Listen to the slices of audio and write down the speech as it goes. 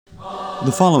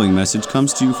The following message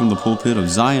comes to you from the pulpit of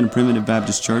Zion Primitive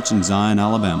Baptist Church in Zion,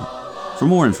 Alabama. For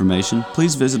more information,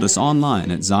 please visit us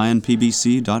online at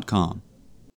zionpbc.com.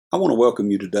 I want to welcome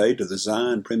you today to the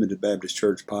Zion Primitive Baptist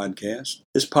Church podcast.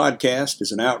 This podcast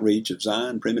is an outreach of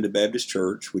Zion Primitive Baptist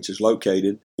Church, which is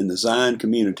located in the Zion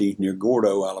community near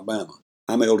Gordo, Alabama.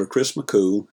 I'm Elder Chris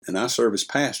McCool, and I serve as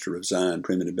pastor of Zion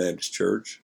Primitive Baptist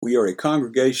Church. We are a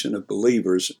congregation of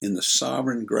believers in the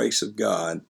sovereign grace of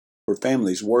God, where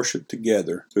families worship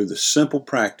together through the simple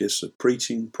practice of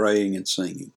preaching, praying, and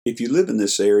singing. If you live in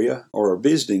this area or are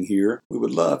visiting here, we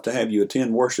would love to have you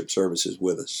attend worship services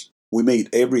with us. We meet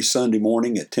every Sunday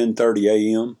morning at 10:30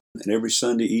 a.m. and every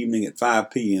Sunday evening at 5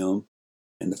 p.m.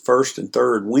 and the first and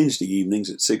third Wednesday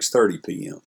evenings at 6:30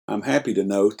 p.m. I'm happy to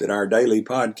note that our daily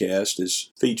podcast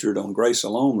is featured on Grace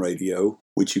Alone Radio,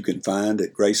 which you can find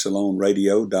at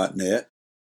gracealoneradio.net.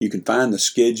 You can find the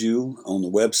schedule on the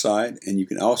website, and you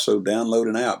can also download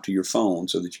an app to your phone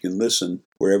so that you can listen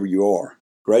wherever you are.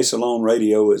 Grace Alone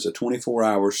Radio is a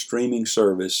 24-hour streaming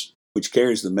service which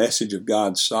carries the message of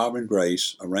God's sovereign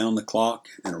grace around the clock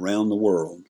and around the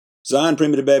world. Zion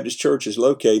Primitive Baptist Church is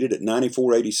located at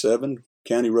 9487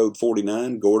 County Road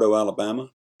 49, Gordo,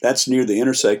 Alabama. That's near the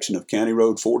intersection of County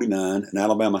Road 49 and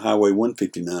Alabama Highway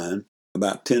 159.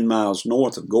 About 10 miles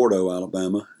north of Gordo,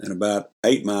 Alabama, and about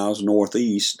 8 miles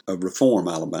northeast of Reform,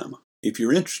 Alabama. If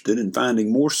you're interested in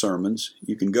finding more sermons,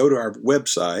 you can go to our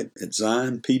website at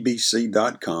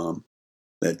zionpbc.com.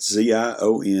 That's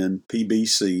zionpbc.com,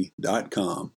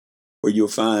 where you'll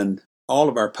find all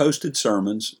of our posted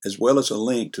sermons, as well as a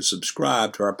link to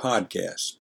subscribe to our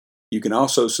podcast. You can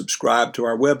also subscribe to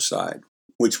our website,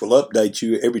 which will update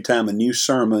you every time a new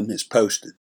sermon is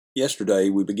posted. Yesterday,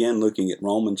 we began looking at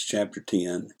Romans chapter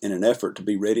 10 in an effort to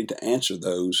be ready to answer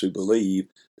those who believe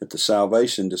that the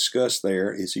salvation discussed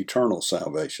there is eternal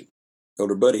salvation.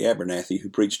 Elder Buddy Abernathy, who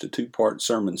preached a two-part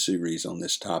sermon series on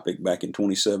this topic back in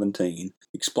 2017,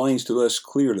 explains to us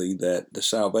clearly that the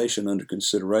salvation under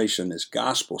consideration is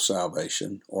gospel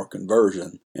salvation or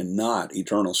conversion and not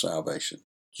eternal salvation.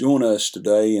 Join us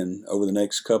today and over the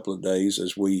next couple of days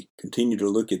as we continue to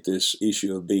look at this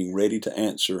issue of being ready to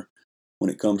answer when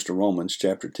it comes to Romans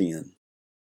chapter 10.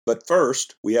 But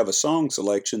first, we have a song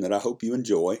selection that I hope you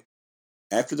enjoy.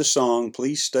 After the song,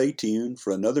 please stay tuned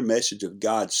for another message of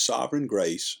God's sovereign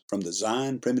grace from the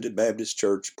Zion Primitive Baptist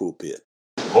Church pulpit.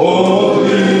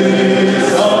 Holy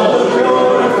is all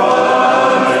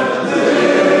glorified,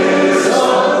 this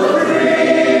of the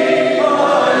free,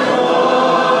 my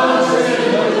heart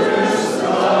in the crimson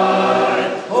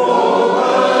sky,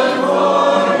 open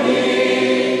for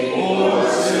me, for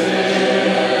sin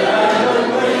and the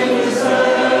wings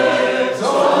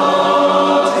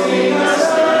exalting the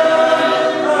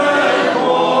stand and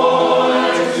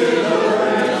point to the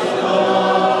praise of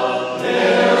God.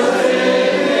 There's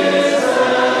in his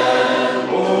hand,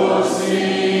 oh,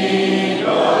 sing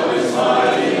of his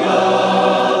mighty love.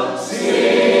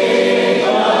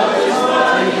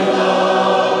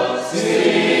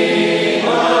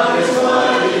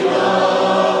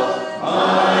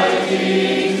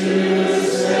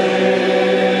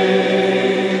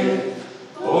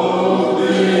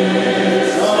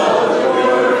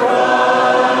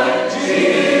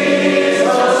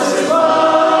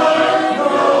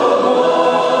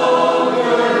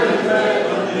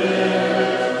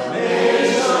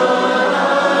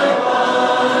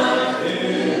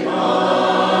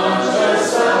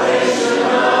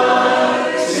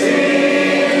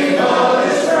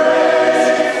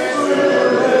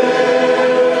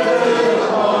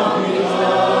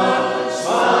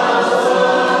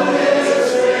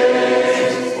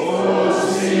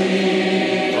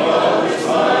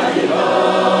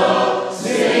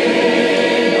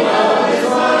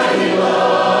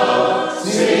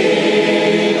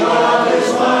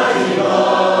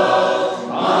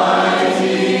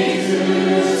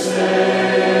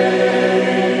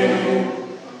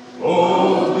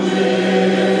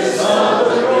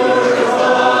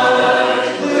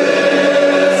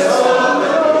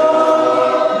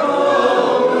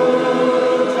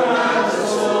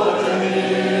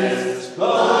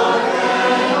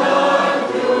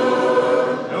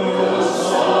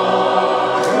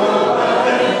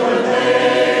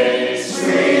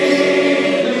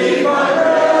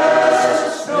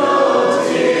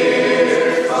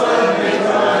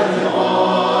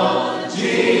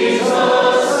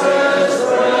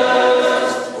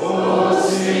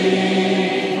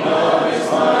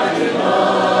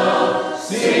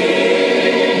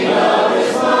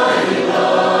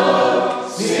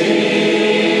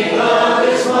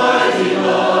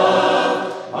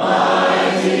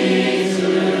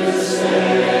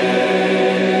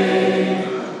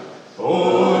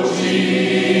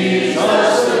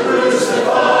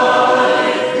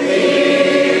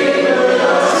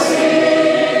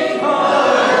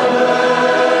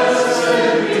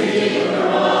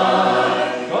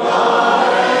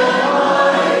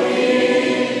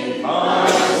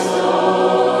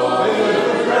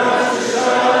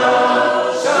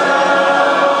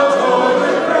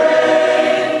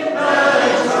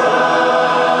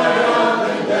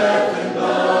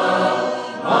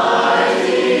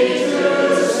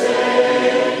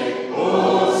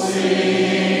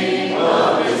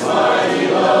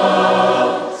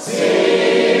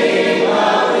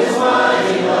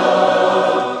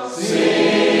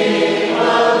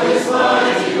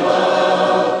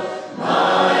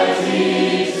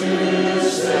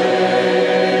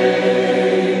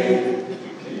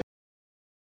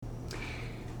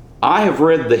 have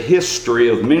read the history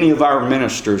of many of our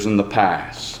ministers in the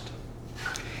past.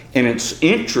 And it's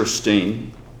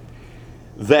interesting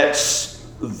that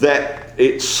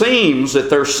it seems that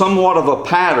there's somewhat of a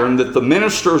pattern that the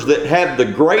ministers that had the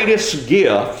greatest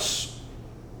gifts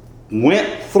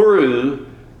went through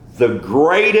the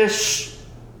greatest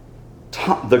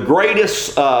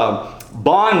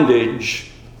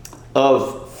bondage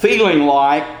of feeling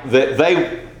like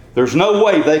that there's no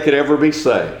way they could ever be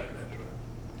saved.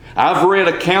 I've read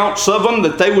accounts of them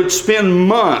that they would spend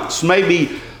months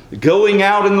maybe going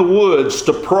out in the woods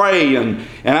to pray, and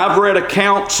I've read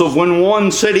accounts of when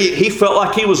one said he felt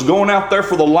like he was going out there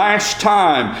for the last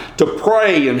time to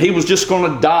pray and he was just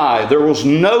going to die. There was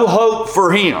no hope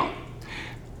for him.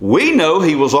 We know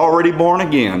he was already born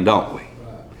again, don't we?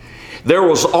 There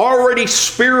was already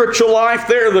spiritual life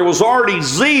there. There was already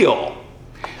zeal.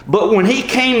 But when he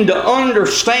came to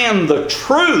understand the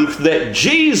truth that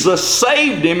Jesus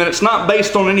saved him, and it's not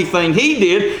based on anything he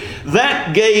did,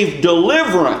 that gave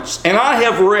deliverance. And I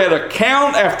have read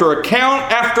account after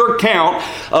account after account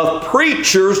of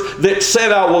preachers that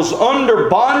said I was under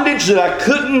bondage that I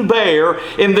couldn't bear,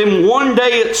 and then one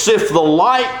day it's if the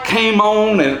light came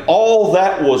on and all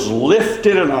that was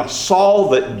lifted and I saw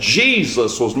that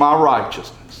Jesus was my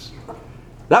righteousness.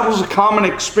 That was a common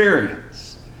experience.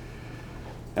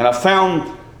 And I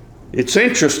found it's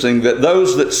interesting that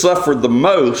those that suffered the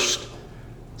most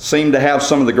seem to have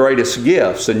some of the greatest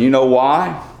gifts. And you know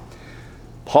why?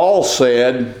 Paul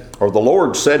said, or the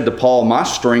Lord said to Paul, my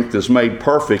strength is made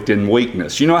perfect in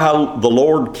weakness. You know how the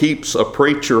Lord keeps a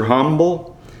preacher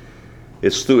humble?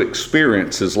 It's through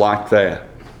experiences like that.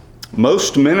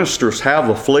 Most ministers have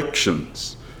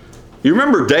afflictions. You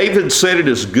remember David said, it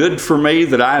is good for me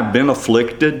that I have been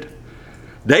afflicted.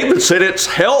 David said it's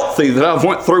healthy that I've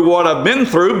went through what I've been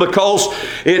through because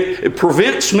it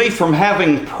prevents me from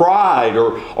having pride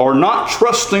or not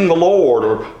trusting the Lord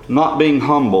or not being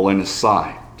humble in His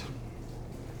sight.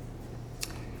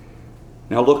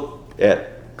 Now look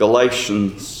at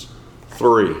Galatians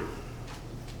 3,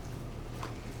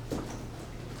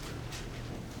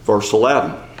 verse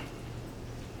 11.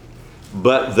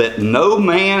 But that no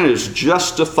man is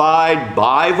justified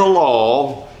by the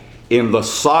law in the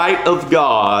sight of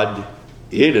God,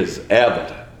 it is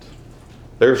evident.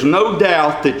 There's no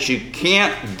doubt that you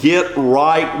can't get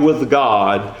right with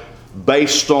God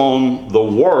based on the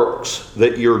works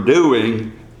that you're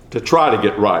doing to try to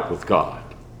get right with God.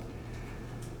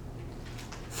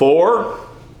 For,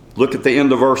 look at the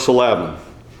end of verse 11.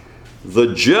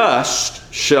 The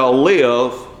just shall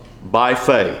live by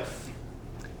faith.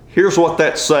 Here's what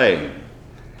that's saying.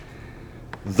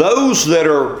 Those that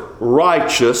are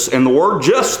righteous, and the word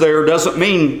just there doesn't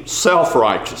mean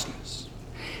self-righteousness.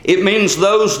 It means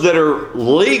those that are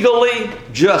legally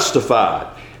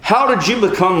justified. How did you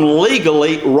become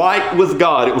legally right with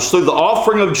God? It was through the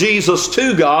offering of Jesus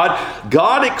to God.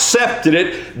 God accepted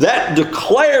it. That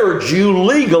declared you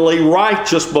legally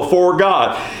righteous before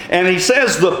God. And He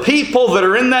says the people that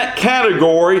are in that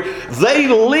category, they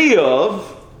live,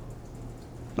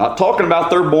 not talking about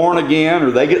they're born again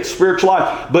or they get spiritual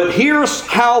life, but here's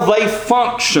how they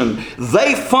function.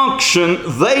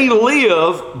 They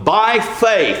live by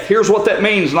faith. Here's what that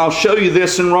means, and I'll show you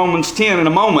this in Romans 10 in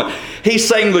a moment. He's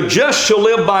saying the just shall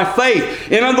live by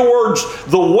faith. In other words,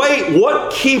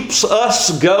 what keeps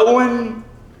us going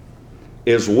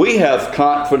is we have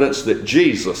confidence that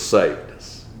Jesus saved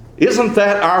us. Isn't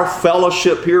that our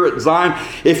fellowship here at Zion?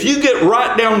 If you get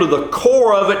right down to the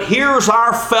core of it, here's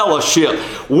our fellowship.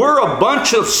 We're a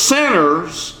bunch of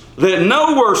sinners that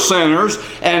know we're sinners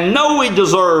and know we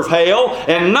deserve hell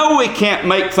and know we can't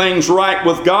make things right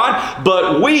with God,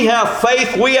 but we have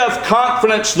faith, we have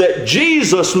confidence that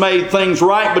Jesus made things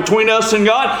right between us and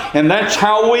God, and that's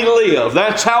how we live.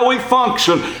 That's how we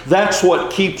function. That's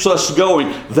what keeps us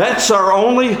going. That's our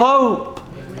only hope.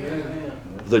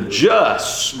 The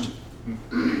just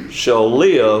shall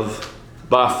live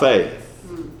by faith.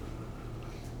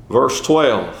 Verse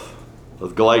 12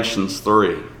 of Galatians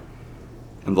 3.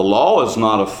 And the law is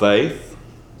not of faith,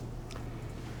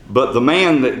 but the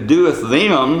man that doeth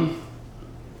them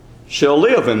shall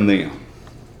live in them.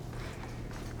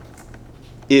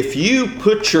 If you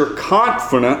put your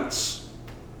confidence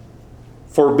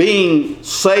for being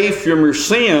saved from your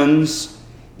sins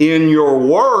in your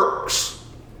works,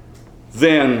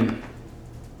 then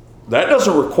that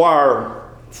doesn't require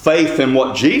faith in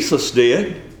what Jesus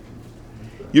did.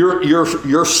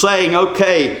 You're saying,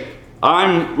 okay,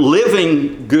 I'm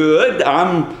living good,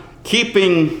 I'm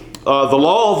keeping the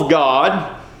law of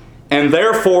God, and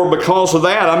therefore because of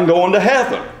that I'm going to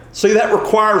heaven. See, that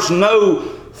requires no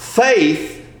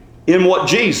faith in what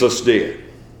Jesus did.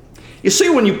 You see,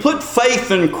 when you put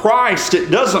faith in Christ,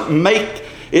 it doesn't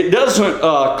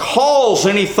cause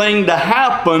anything to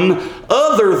happen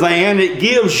other than it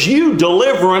gives you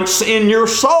deliverance in your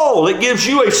soul. It gives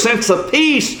you a sense of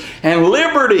peace and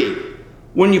liberty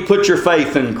when you put your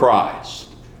faith in Christ.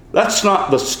 That's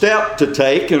not the step to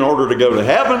take in order to go to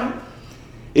heaven.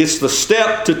 It's the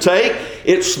step to take.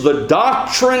 It's the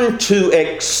doctrine to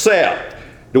accept.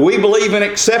 Do we believe in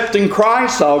accepting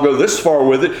Christ? I'll go this far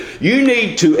with it. You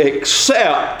need to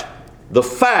accept the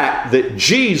fact that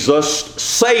Jesus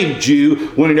saved you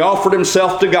when He offered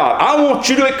Himself to God. I want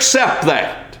you to accept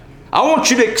that. I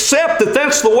want you to accept that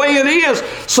that's the way it is,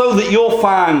 so that you'll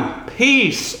find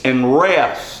peace and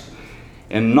rest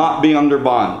and not be under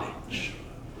bondage.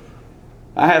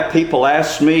 I have people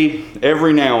ask me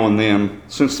every now and then,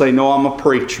 since they know I'm a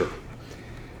preacher,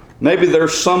 maybe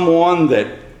there's someone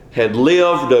that had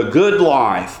lived a good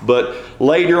life, but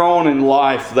later on in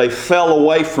life they fell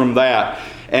away from that,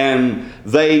 and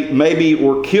they maybe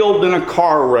were killed in a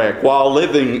car wreck while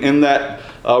living in that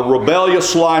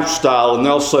rebellious lifestyle, and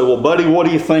they'll say, well, buddy, what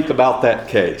do you think about that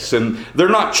case? And they're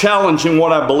not challenging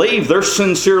what I believe. They're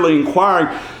sincerely inquiring,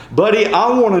 buddy, I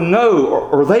want to know,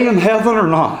 are they in heaven or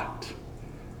not?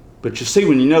 But you see,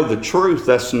 when you know the truth,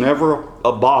 that's never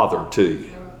a bother to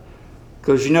you,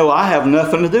 because you know I have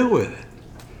nothing to do with it.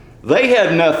 They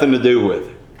had nothing to do with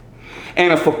it.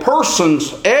 And if a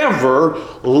person's ever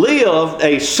lived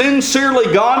a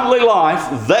sincerely godly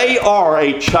life, they are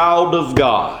a child of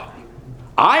God.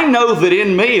 I know that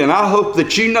in me, and I hope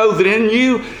that you know that in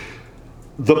you,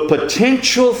 the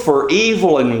potential for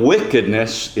evil and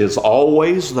wickedness is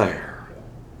always there.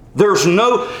 There's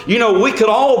no, we could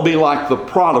all be like the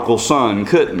prodigal son,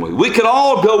 couldn't we? We could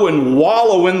all go and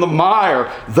wallow in the mire.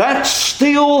 That's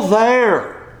still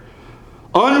there.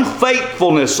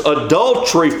 Unfaithfulness,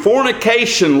 adultery,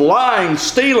 fornication, lying,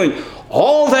 stealing,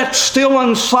 all that's still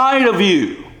inside of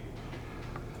you.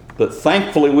 But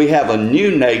thankfully we have a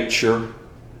new nature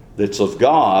that's of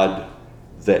God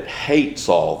that hates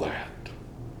all that.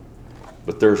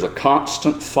 But there's a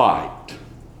constant fight.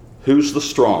 Who's the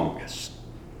strongest?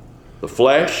 The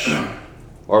flesh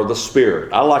or the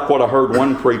spirit? I like what I heard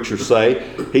one preacher say.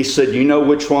 He said, you know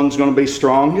which one's going to be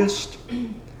strongest?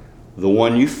 The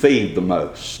one you feed the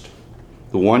most,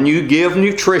 the one you give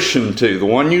nutrition to, the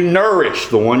one you nourish,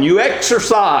 the one you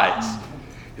exercise.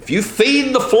 If you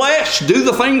feed the flesh, do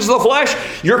the things of the flesh,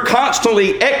 you're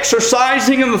constantly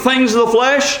exercising in the things of the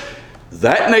flesh,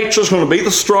 that nature is going to be the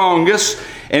strongest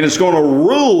and it's going to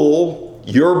rule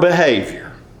your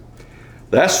behavior.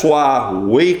 That's why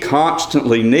we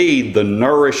constantly need the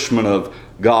nourishment of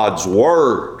God's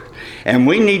Word. And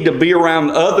we need to be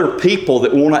around other people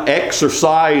that want to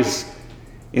exercise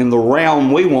in the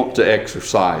realm we want to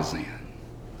exercise in,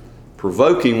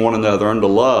 provoking one another unto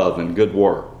love and good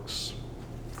works.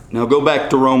 Now go back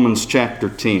to Romans chapter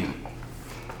 10.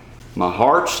 My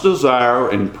heart's desire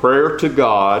and prayer to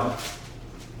God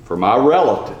for my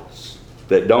relatives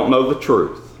that don't know the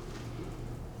truth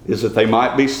is that they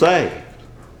might be saved,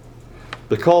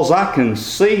 because I can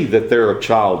see that they're a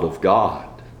child of God.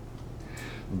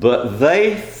 But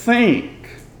they think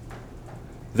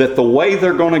that the way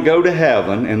they're going to go to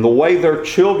heaven, and the way their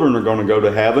children are going to go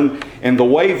to heaven, and the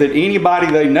way that anybody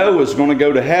they know is going to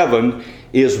go to heaven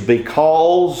is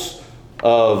because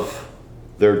of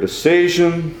their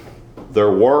decision,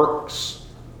 their works,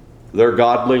 their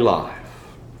godly life.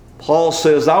 Paul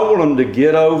says, I want them to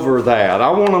get over that.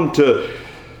 I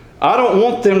don't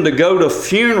want them to go to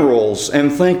funerals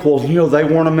and think, well, they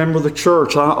weren't a member of the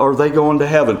church. Are they going to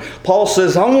heaven? Paul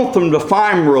says, I want them to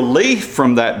find relief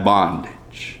from that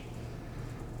bondage.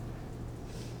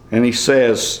 And he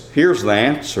says, here's the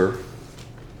answer.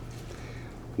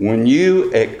 When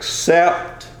you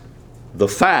accept the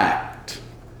fact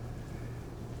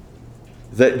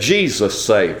that Jesus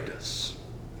saved us,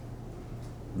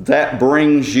 that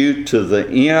brings you to the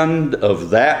end of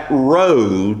that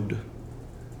road,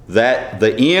 that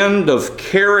the end of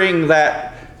carrying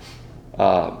that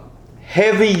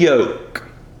heavy yoke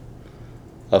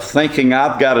of thinking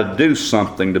I've got to do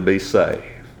something to be saved.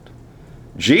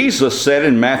 Jesus said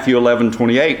in Matthew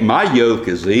 11:28, my yoke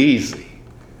is easy,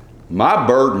 my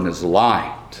burden is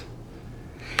light.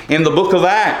 In the book of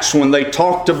Acts, when they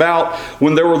talked about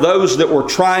when there were those that were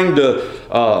trying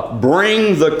to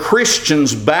bring the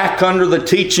Christians back under the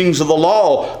teachings of the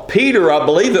law, Peter, I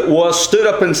believe it was, stood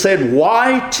up and said,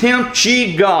 why tempt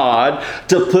ye God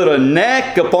to put a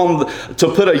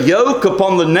yoke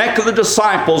upon the neck of the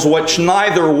disciples, which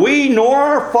neither we nor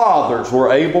our fathers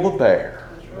were able to bear?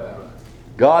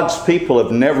 God's people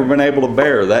have never been able to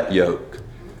bear that yoke.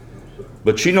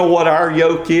 But you know what our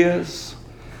yoke is?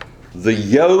 The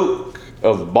yoke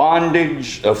of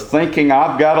bondage, of thinking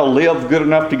I've got to live good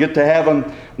enough to get to heaven,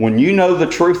 when you know the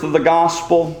truth of the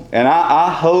gospel, and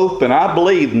I hope and I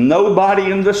believe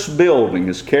nobody in this building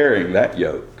is carrying that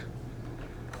yoke.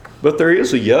 But there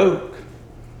is a yoke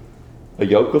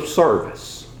of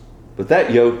service. But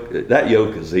that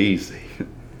yoke is easy.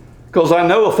 Because I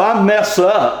know if I mess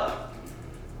up,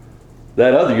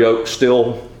 that other yoke's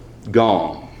still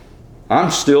gone. I'm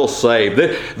still saved.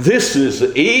 This is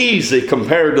easy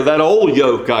compared to that old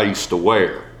yoke I used to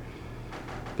wear.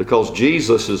 Because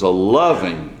Jesus is a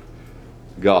loving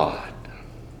God.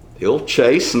 He'll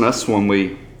chasten us when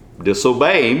we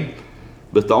disobey Him,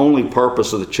 but the only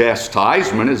purpose of the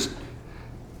chastisement is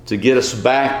to get us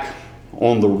back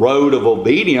on the road of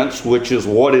obedience, which is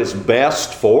what is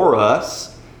best for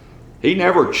us. He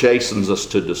never chastens us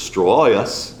to destroy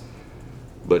us.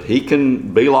 But He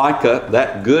can be like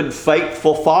that good,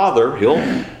 faithful father.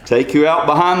 He'll take you out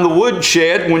behind the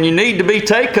woodshed when you need to be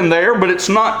taken there, but it's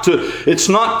not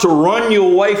to run you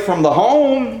away from the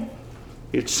home.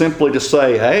 It's simply to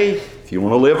say, hey, if you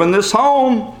want to live in this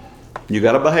home, you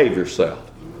got to behave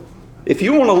yourself. If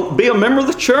you want to be a member of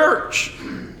the church,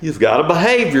 you've got to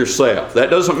behave yourself. That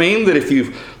doesn't mean that if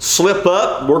you slip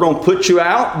up, we're going to put you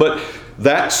out, but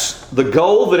that's the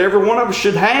goal that every one of us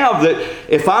should have, that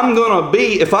if I'm going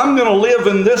to live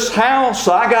in this house,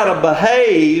 I got to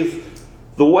behave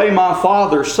the way my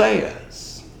Father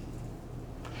says.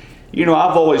 You know,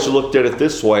 I've always looked at it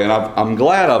this way, and I'm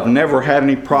glad I've never had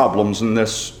any problems in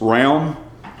this realm.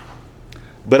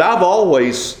 But I've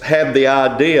always had the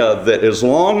idea that as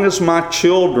long as my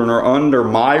children are under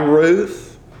my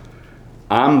roof,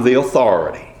 I'm the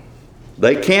authority.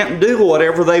 They can't do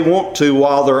whatever they want to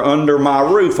while they're under my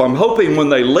roof. I'm hoping when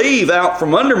they leave out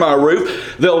from under my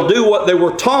roof, they'll do what they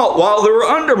were taught while they were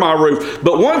under my roof.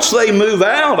 But once they move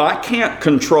out, I can't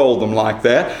control them like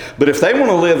that. But if they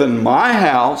want to live in my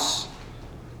house,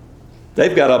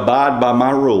 they've got to abide by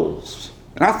my rules.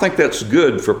 And I think that's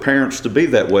good for parents to be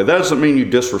that way. That doesn't mean you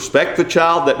disrespect the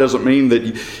child. That doesn't mean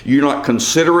that you're not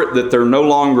considerate, that they're no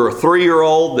longer a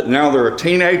 3-year-old, that now they're a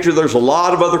teenager. There's a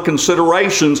lot of other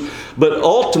considerations. But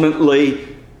ultimately,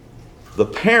 the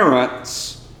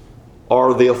parents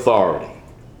are the authority.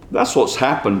 That's what's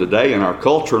happened today in our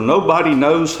culture. Nobody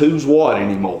knows who's what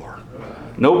anymore.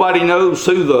 Nobody knows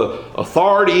who the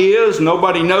authority is.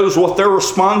 Nobody knows what their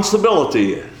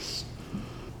responsibility is.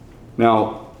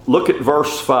 Now, look at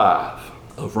verse 5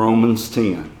 of Romans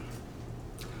 10.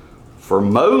 For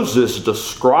Moses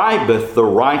describeth the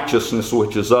righteousness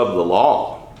which is of the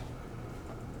law,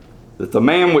 that the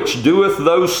man which doeth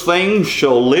those things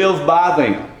shall live by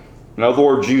them. In other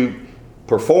words, you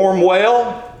perform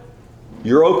well,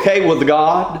 you're okay with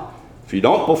God. If you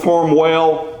don't perform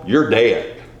well, you're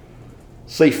dead.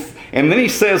 See, and then he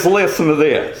says, listen to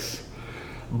this.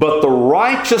 But the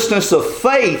righteousness of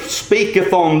faith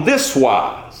speaketh on this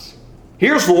wise.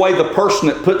 Here's the way the person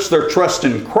that puts their trust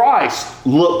in Christ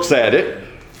looks at it.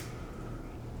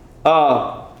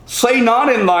 Say not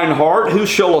in thine heart, who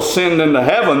shall ascend into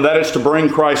heaven, that is to bring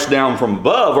Christ down from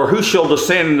above, or who shall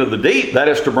descend into the deep, that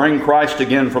is to bring Christ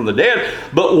again from the dead.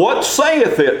 But what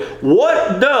saith it?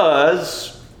 What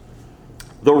does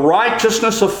the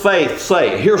righteousness of faith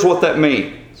say? Here's what that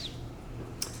means.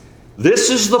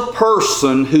 This is the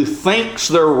person who thinks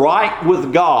they're right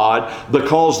with God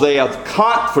because they have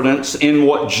confidence in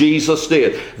what Jesus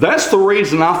did. That's the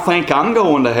reason I think I'm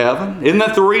going to heaven. Isn't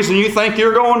that the reason you think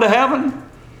you're going to heaven?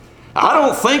 I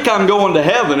don't think I'm going to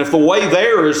heaven if the way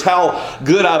there is how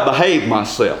good I behave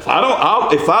myself.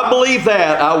 If I believe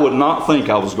that, I would not think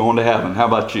I was going to heaven. How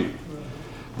about you?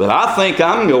 But I think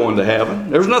I'm going to heaven.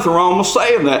 There's nothing wrong with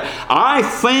saying that. I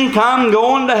think I'm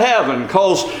going to heaven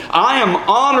because I am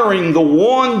honoring the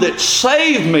one that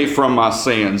saved me from my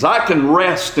sins. I can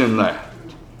rest in that.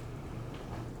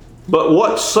 But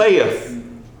what saith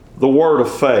the word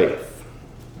of faith?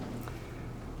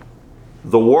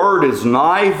 The word is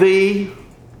nigh thee,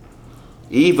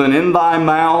 even in thy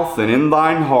mouth and in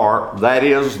thine heart. That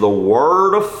is the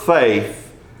word of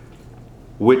faith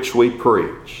which we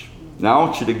preach. Now I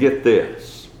want you to get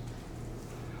this.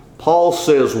 Paul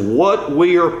says what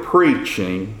we are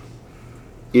preaching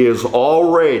is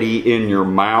already in your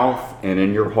mouth and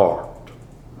in your heart.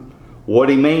 What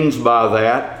he means by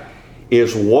that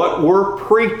is what we're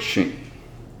preaching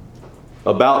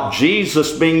about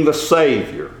Jesus being the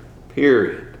Savior,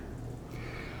 period.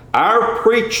 Our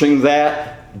preaching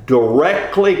that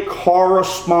directly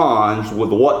corresponds with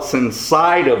what's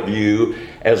inside of you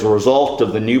as a result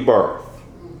of the new birth.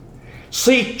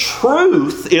 See,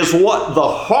 truth is what the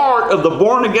heart of the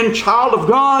born-again child of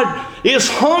God is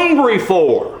hungry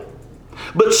for.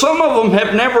 But some of them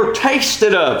have never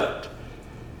tasted of it.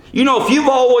 You know, if you've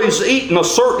always eaten a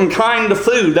certain kind of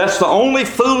food, that's the only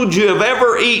food you have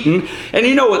ever eaten. And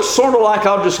you know, it's sort of like,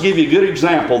 I'll just give you a good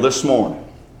example this morning.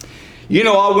 You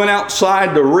know, I went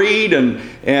outside to read,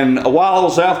 and while I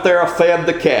was out there, I fed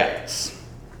the cats.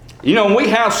 You know, we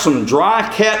have some dry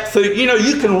cat food. You know,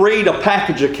 you can read a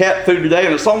package of cat food today,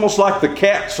 and it's almost like the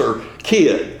cats are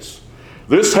kids.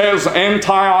 This has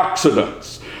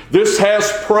antioxidants. This has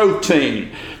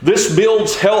protein. This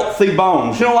builds healthy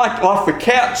bones. You know, like the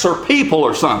cats are people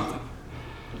or something.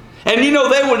 And you know,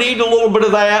 they would eat a little bit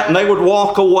of that and they would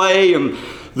walk away, and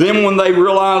then when they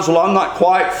realized, well, I'm not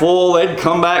quite full, they'd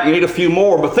come back and eat a few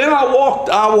more. But then I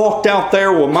walked out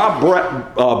there with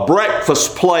my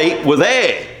breakfast plate with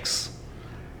eggs.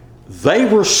 They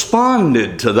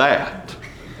responded to that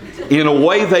in a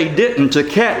way they didn't to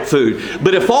cat food.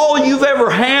 But if all you've ever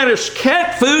had is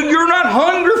cat food, you're not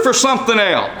hungry for something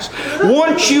else.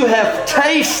 Once you have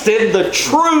tasted the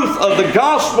truth of the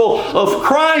gospel of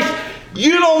Christ,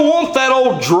 you don't want that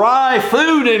old dry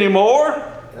food anymore.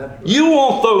 You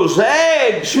want those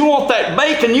eggs, you want that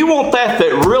bacon, you want that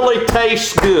really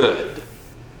tastes good.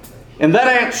 And that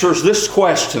answers this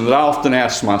question that I often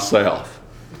ask myself.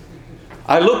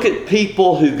 I look at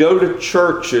people who go to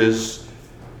churches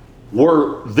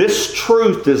where this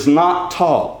truth is not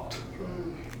taught,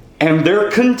 and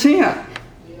they're content.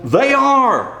 They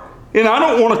are. And I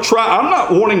don't want to I'm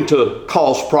not wanting to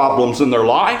cause problems in their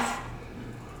life.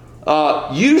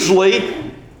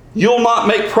 Usually, you'll not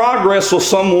make progress with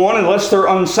someone unless they're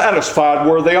unsatisfied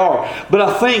where they are. But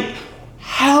I think,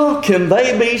 how can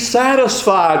they be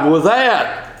satisfied with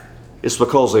that? It's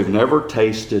because they've never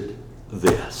tasted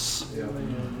this.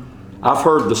 I've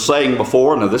heard the saying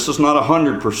before, now this is not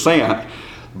 100%,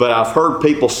 but I've heard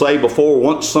people say before,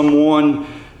 once someone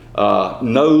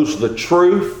knows the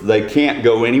truth, they can't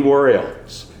go anywhere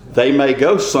else. They may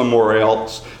go somewhere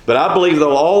else, but I believe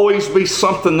there'll always be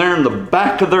something there in the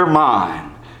back of their mind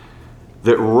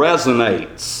that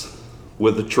resonates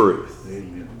with the truth.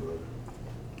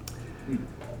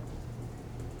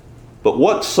 But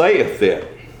what saith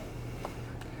it?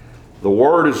 The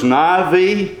word is nigh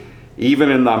thee, even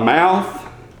in thy mouth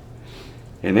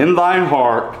and in thine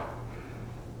heart.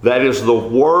 That is the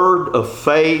word of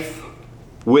faith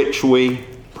which we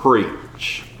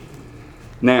preach.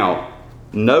 Now,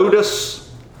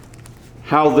 notice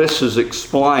how this is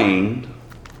explained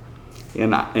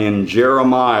in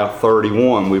Jeremiah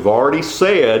 31. We've already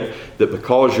said that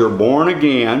because you're born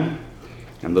again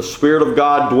and the Spirit of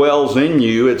God dwells in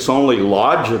you, it's only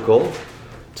logical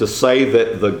to say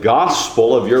that the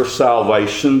gospel of your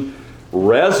salvation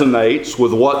resonates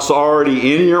with what's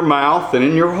already in your mouth and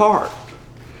in your heart.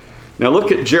 Now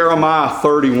look at Jeremiah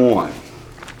 31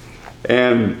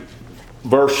 and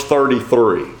verse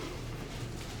 33.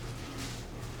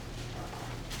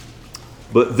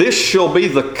 But this shall be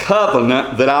the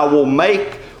covenant that I will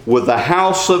make with the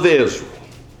house of Israel.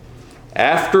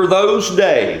 After those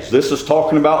days, this is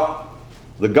talking about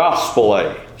the gospel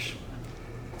age.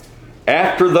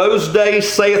 After those days,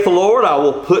 saith the Lord, I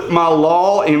will put my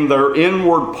law in their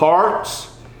inward parts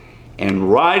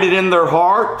and write it in their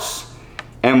hearts,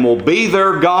 and will be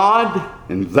their God,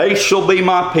 and they shall be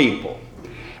my people.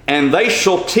 And they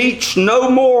shall teach no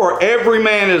more every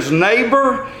man his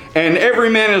neighbor and every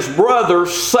man his brother,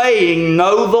 saying,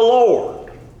 Know the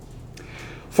Lord.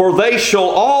 For they shall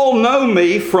all know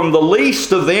me, from the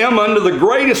least of them unto the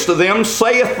greatest of them,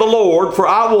 saith the Lord, for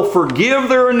I will forgive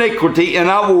their iniquity, and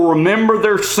I will remember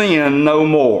their sin no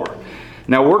more.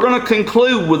 Now we're going to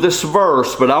conclude with this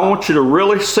verse, but I want you to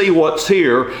really see what's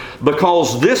here,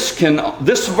 because this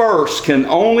verse can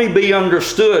only be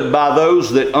understood by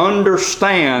those that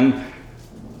understand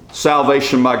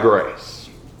salvation by grace.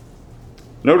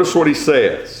 Notice what he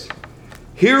says.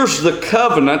 Here's the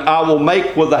covenant I will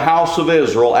make with the house of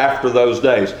Israel after those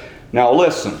days. Now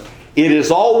listen, it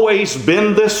has always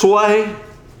been this way,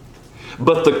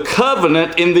 but the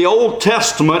covenant in the Old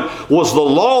Testament was the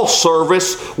law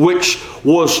service which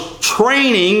was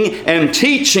training and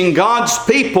teaching God's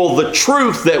people the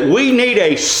truth that we need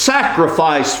a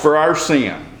sacrifice for our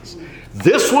sins.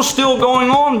 This was still going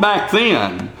on back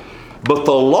then, but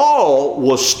the law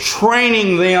was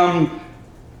training them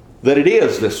that it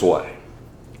is this way.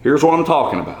 Here's what I'm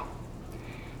talking about.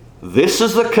 This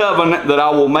is the covenant that I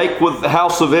will make with the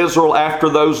house of Israel after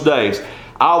those days.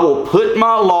 I will put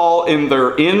my law in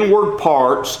their inward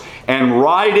parts and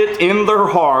write it in their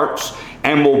hearts,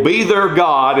 and will be their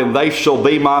God, and they shall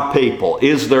be my people.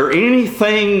 Is there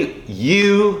anything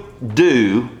you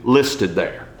do listed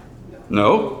there?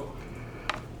 No.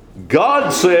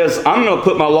 God says, I'm going to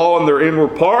put my law in their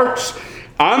inward parts.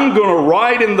 I'm going to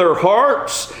write in their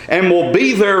hearts and will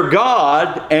be their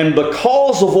God, and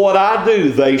because of what I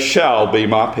do, they shall be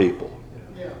my people.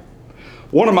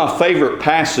 One of my favorite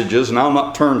passages, and I'll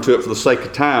not turn to it for the sake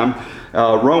of time,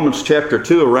 Romans chapter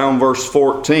 2, around verse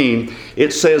 14,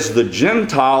 it says, the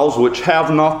Gentiles which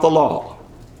have not the law.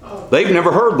 They've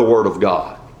never heard the Word of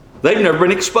God. They've never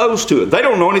been exposed to it. They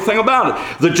don't know anything about it.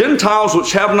 The Gentiles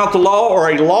which have not the law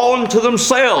are a law unto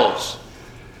themselves,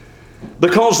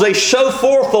 because they show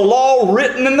forth the law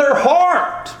written in their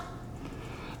heart.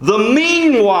 The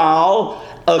meanwhile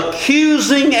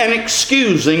accusing and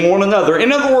excusing one another.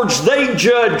 In other words, they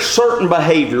judge certain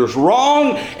behaviors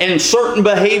wrong and certain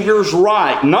behaviors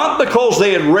right. Not because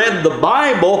they had read the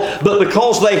Bible, but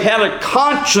because they had a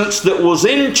conscience that was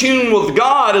in tune with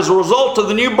God as a result of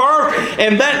the new birth,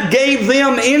 and that gave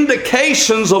them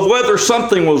indications of whether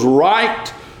something was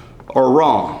right or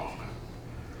wrong.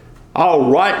 I'll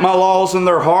write my laws in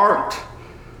their heart.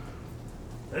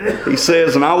 He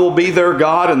says, and I will be their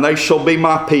God, and they shall be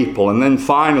my people. And then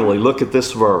finally, look at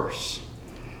this verse.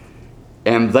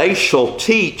 And they shall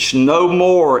teach no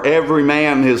more every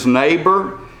man his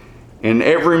neighbor and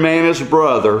every man his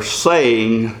brother,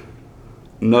 saying,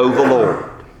 know the Lord.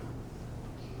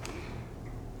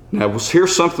 Now,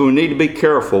 here's something we need to be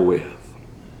careful with.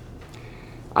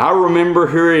 I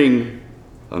remember hearing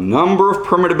a number of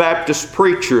Primitive Baptist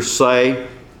preachers say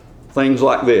things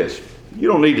like this. You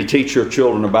don't need to teach your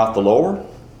children about the Lord.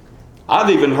 I've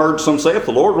even heard some say, if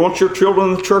the Lord wants your children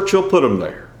in the church, He'll put them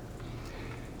there.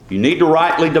 You need to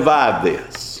rightly divide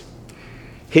this.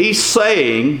 He's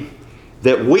saying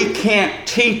that we can't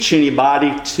teach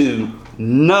anybody to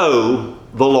know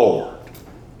the Lord.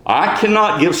 I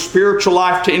cannot give spiritual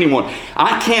life to anyone.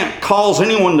 I can't cause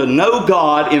anyone to know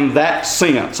God in that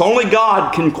sense. Only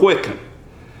God can quicken.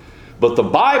 But the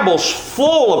Bible's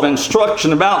full of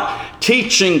instruction about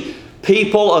teaching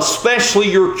people,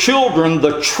 especially your children,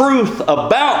 the truth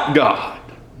about God.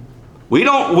 We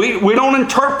don't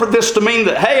interpret this to mean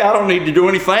that, hey, I don't need to do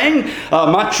anything.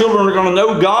 My children are going to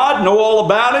know God, know all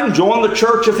about Him, join the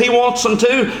church if He wants them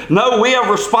to. No, we have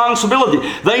responsibility.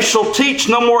 They shall teach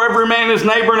no more every man his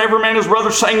neighbor and every man his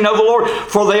brother, saying, know the Lord,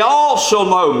 for they all shall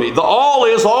know me. The all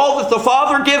is all that the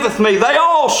Father giveth me. They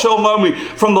all shall know me,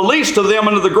 from the least of them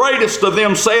unto the greatest of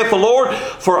them, saith the Lord,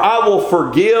 for I will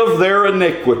forgive their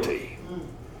iniquity,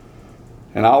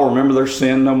 and I'll remember their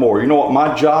sin no more. You know what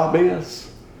my job is?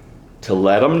 To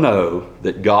let them know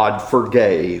that God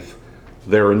forgave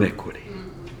their iniquity.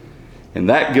 And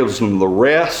that gives them the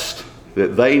rest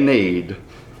that they need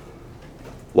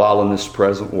while in this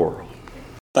present world.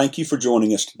 Thank you for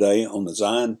joining us today on the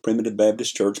Zion Primitive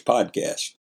Baptist Church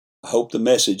podcast. I hope the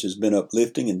message has been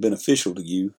uplifting and beneficial to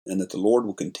you, and that the Lord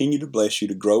will continue to bless you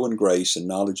to grow in grace and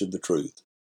knowledge of the truth.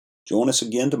 Join us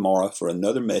again tomorrow for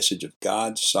another message of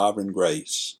God's sovereign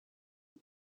grace.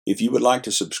 If you would like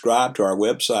to subscribe to our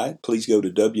website, please go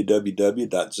to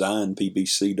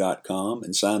www.zionpbc.com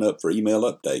and sign up for email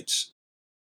updates.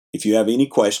 If you have any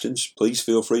questions, please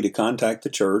feel free to contact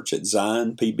the church at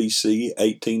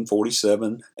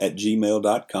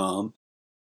zionpbc1847@gmail.com.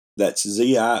 That's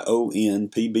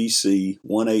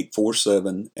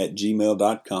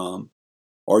zionpbc1847@gmail.com.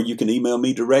 Or you can email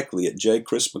me directly at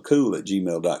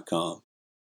jchrismccool@gmail.com.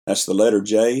 That's the letter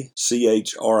J,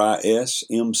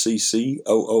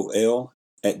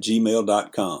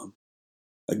 CHRISMCCOOL@gmail.com.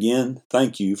 Again,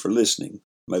 thank you for listening.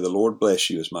 May the Lord bless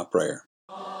you is my prayer.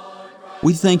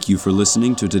 We thank you for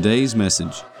listening to today's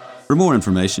message. For more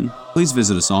information, please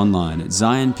visit us online at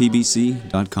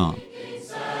zionpbc.com.